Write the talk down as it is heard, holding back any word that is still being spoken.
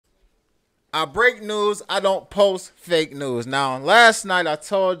I break news. I don't post fake news. Now, last night I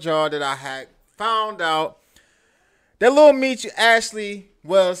told y'all that I had found out that Lil Meech actually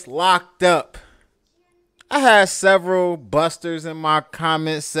was locked up. I had several busters in my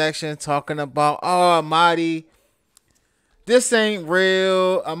comment section talking about, oh, Amadi, this ain't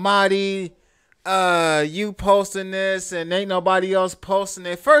real. Amadi, you posting this and ain't nobody else posting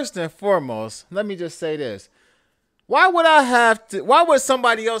it. First and foremost, let me just say this. Why would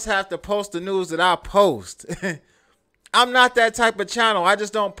somebody else have to post the news that I post? I'm not that type of channel. I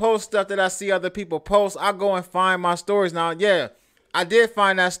just don't post stuff that I see other people post. I go and find my stories. Now, yeah, I did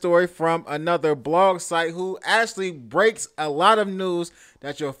find that story from another blog site who actually breaks a lot of news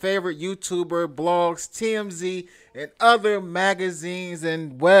that your favorite YouTuber, blogs, TMZ, and other magazines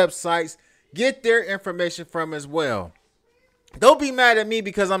and websites get their information from as well. Don't be mad at me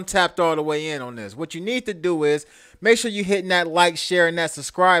because I'm tapped all the way in on this. What you need to do is make sure you're hitting that like, share, and that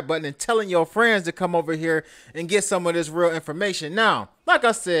subscribe button and telling your friends to come over here and get some of this real information. Now, like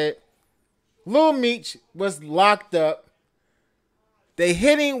I said, Lil Meech was locked up. They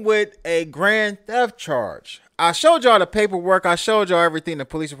hit him with a grand theft charge. I showed y'all the paperwork. I showed y'all everything, the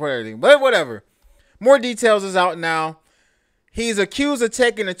police report, everything. But whatever. More details is out now. He's accused of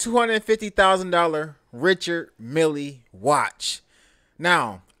taking a $250,000 Richard Millie watch.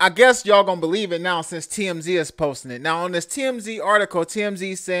 Now, I guess y'all gonna believe it now since TMZ is posting it. Now, on this TMZ article,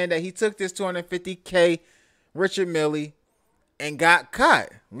 TMZ saying that he took this $250K Richard Millie and got caught,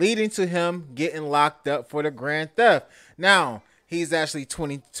 leading to him getting locked up for the grand theft. Now, he's actually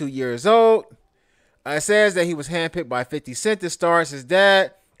 22 years old. It says that he was handpicked by 50 Cent to star as his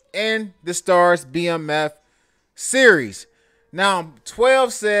dad in the Stars BMF series. Now,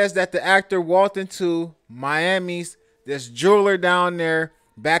 12 says that the actor walked into Miami's, this jeweler down there,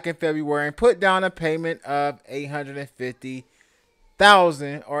 back in February and put down a payment of $850,000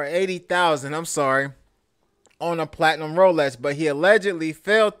 or $80,000, I'm sorry, on a platinum Rolex. But he allegedly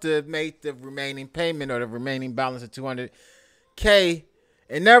failed to make the remaining payment or the remaining balance of $200K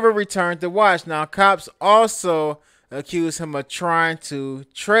and never returned the watch. Now, cops also accused him of trying to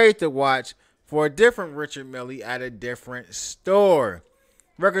trade the watch for a different Richard Millie at a different store.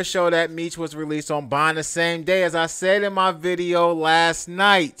 Records show that Meech was released on bond the same day, as I said in my video last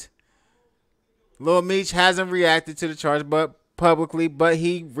night. Lil Meech hasn't reacted to the charge publicly, but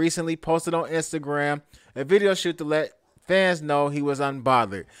he recently posted on Instagram a video shoot to let fans know he was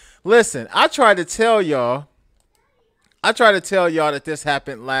unbothered. Listen, I tried to tell y'all that this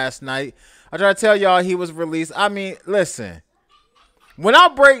happened last night. I tried to tell y'all he was released. I mean, listen. When I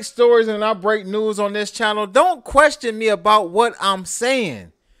break stories and I break news on this channel, don't question me about what I'm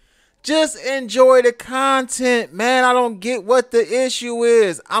saying. Just enjoy the content, man. I don't get what the issue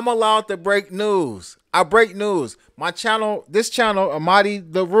is. I'm allowed to break news. I break news. My channel, this channel, Amadi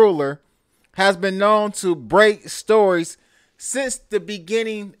the Ruler, has been known to break stories since the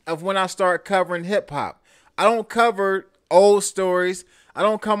beginning of when I started covering hip hop. I don't cover old stories. I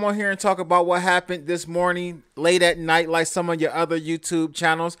don't come on here and talk about what happened this morning late at night like some of your other YouTube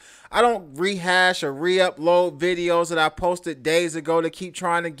channels. I don't rehash or re-upload videos that I posted days ago to keep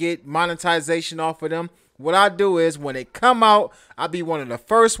trying to get monetization off of them. What I do is when they come out, I'll be one of the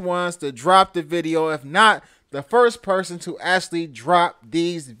first ones to drop the video. If not, the first person to actually drop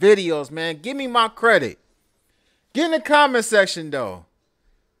these videos, man. Give me my credit. Get in the comment section, though.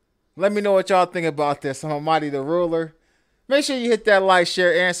 Let me know what y'all think about this. I'm Amadi the Ruler. Make sure you hit that like,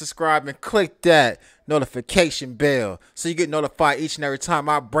 share, and subscribe, and click that notification bell so you get notified each and every time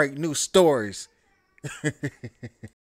I break new stories.